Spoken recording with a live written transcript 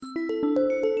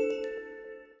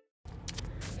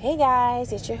Hey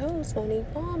guys, it's your host,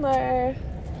 Monique Palmer.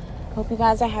 Hope you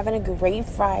guys are having a great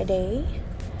Friday.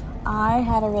 I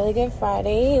had a really good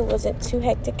Friday. It wasn't too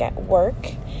hectic at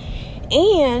work.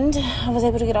 And I was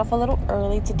able to get off a little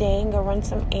early today and go run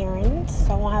some errands.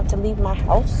 So I won't have to leave my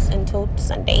house until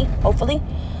Sunday, hopefully.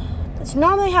 It's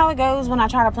normally how it goes when I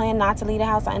try to plan not to leave the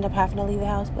house. I end up having to leave the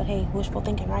house. But hey, wishful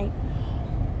thinking, right?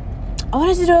 I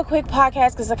wanted to do a quick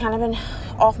podcast because I've kind of been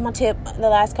off my tip the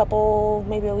last couple,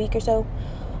 maybe a week or so.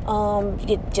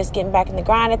 Just getting back in the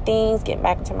grind of things, getting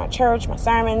back into my church, my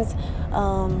sermons.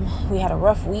 We had a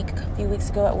rough week a few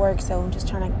weeks ago at work, so I'm just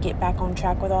trying to get back on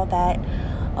track with all that.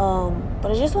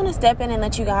 But I just want to step in and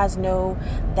let you guys know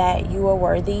that you are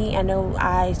worthy. I know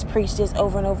I preach this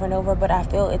over and over and over, but I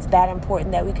feel it's that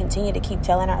important that we continue to keep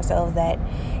telling ourselves that,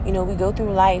 we go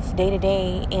through life day to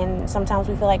day, and sometimes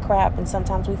we feel like crap, and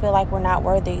sometimes we feel like we're not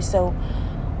worthy. So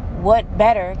what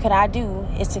better could I do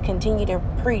is to continue to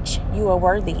preach you are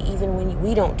worthy, even when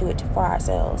we don't do it for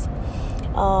ourselves.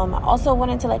 I also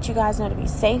wanted to let you guys know to be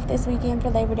safe this weekend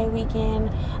for Labor Day weekend.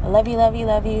 I love you, love you,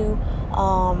 love you.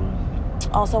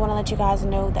 Also want to let you guys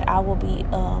know that I will be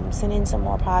sending some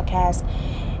more podcasts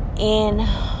in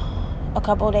a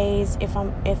couple of days if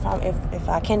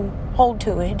I can hold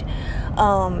to it.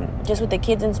 Just with the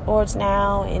kids in sports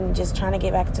now and just trying to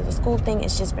get back to the school thing,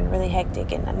 it's just been really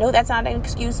hectic. And I know that's not an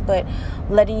excuse, but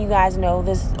letting you guys know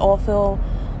this oilfield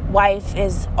wife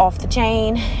is off the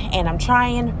chain, and I'm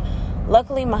trying.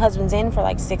 Luckily, my husband's in for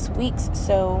like 6 weeks,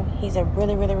 so he's a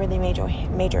really, really, really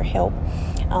major help.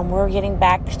 We're getting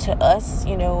back to us,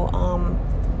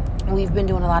 we've been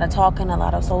doing a lot of talking, a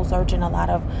lot of soul searching, a lot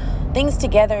of things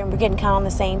together, and we're getting kind of on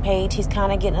the same page. He's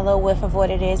kind of getting a little whiff of what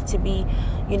it is to be,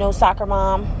 soccer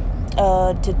mom,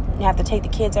 to have to take the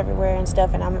kids everywhere and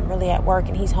stuff, and I'm really at work,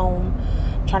 and he's home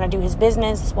trying to do his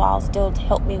business while still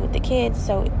help me with the kids.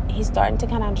 So he's starting to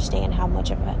kind of understand how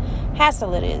much of a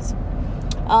hassle it is.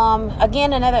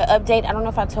 Again, another update. I don't know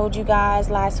if I told you guys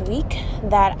last week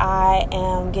that I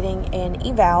am getting an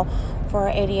eval for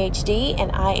ADHD,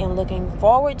 and I am looking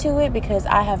forward to it because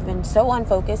I have been so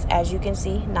unfocused, as you can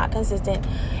see, not consistent,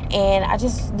 and I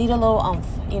just need a little oomph.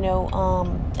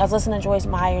 I was listening to Joyce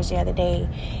Myers the other day,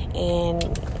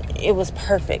 and it was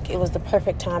perfect. It was the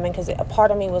perfect timing because a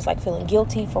part of me was like feeling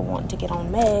guilty for wanting to get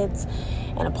on meds,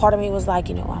 and a part of me was like,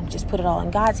 I'm just put it all in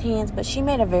God's hands. But she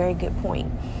made a very good point,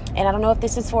 and I don't know if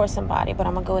this is for somebody, but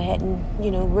I'm gonna go ahead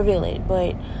and reveal it.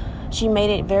 But she made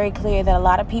it very clear that a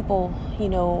lot of people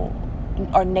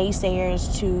are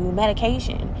naysayers to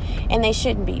medication, and they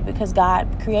shouldn't be, because God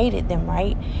created them,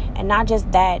 right? And not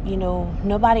just that,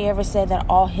 nobody ever said that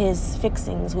all his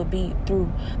fixings would be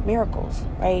through miracles,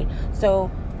 right? So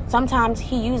sometimes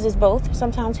he uses both.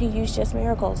 Sometimes he uses just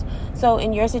miracles. So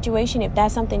in your situation, if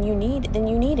that's something you need, then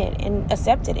you need it, and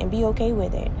accept it and be okay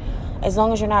with it. As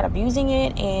long as you're not abusing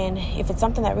it, and if it's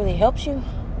something that really helps you,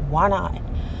 why not?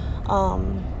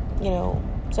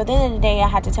 So at the end of the day, I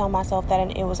had to tell myself that,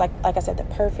 and it was like I said, the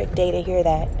perfect day to hear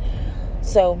that.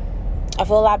 So I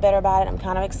feel a lot better about it. I'm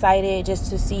kind of excited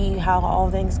just to see how all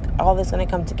this going to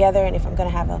come together, and if I'm going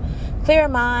to have a clearer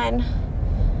mind,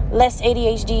 less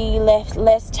ADHD,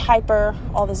 less hyper,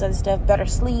 all this other stuff, better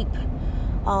sleep,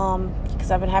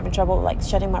 because I've been having trouble like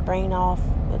shutting my brain off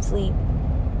with sleep.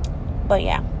 But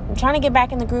yeah, I'm trying to get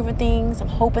back in the groove of things. I'm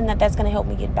hoping that that's going to help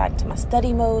me get back to my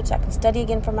study mode so I can study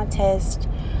again for my test.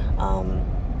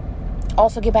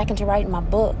 Also get back into writing my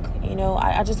book.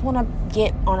 I just want to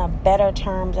get on a better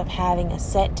terms of having a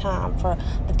set time for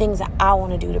the things that I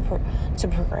want to do to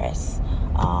progress.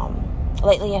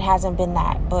 Lately it hasn't been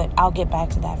that, but I'll get back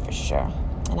to that for sure.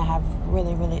 And I have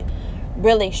really, really,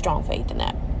 really strong faith in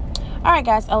that. All right,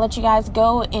 guys, I'll let you guys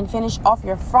go and finish off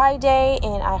your Friday,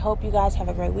 and I hope you guys have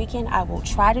a great weekend. I will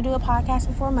try to do a podcast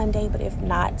before Monday, but if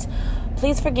not,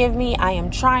 please forgive me. I am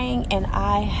trying, and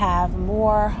I have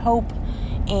more hope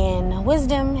and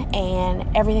wisdom and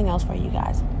everything else for you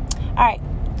guys. All right,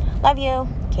 love you.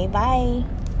 Okay, bye.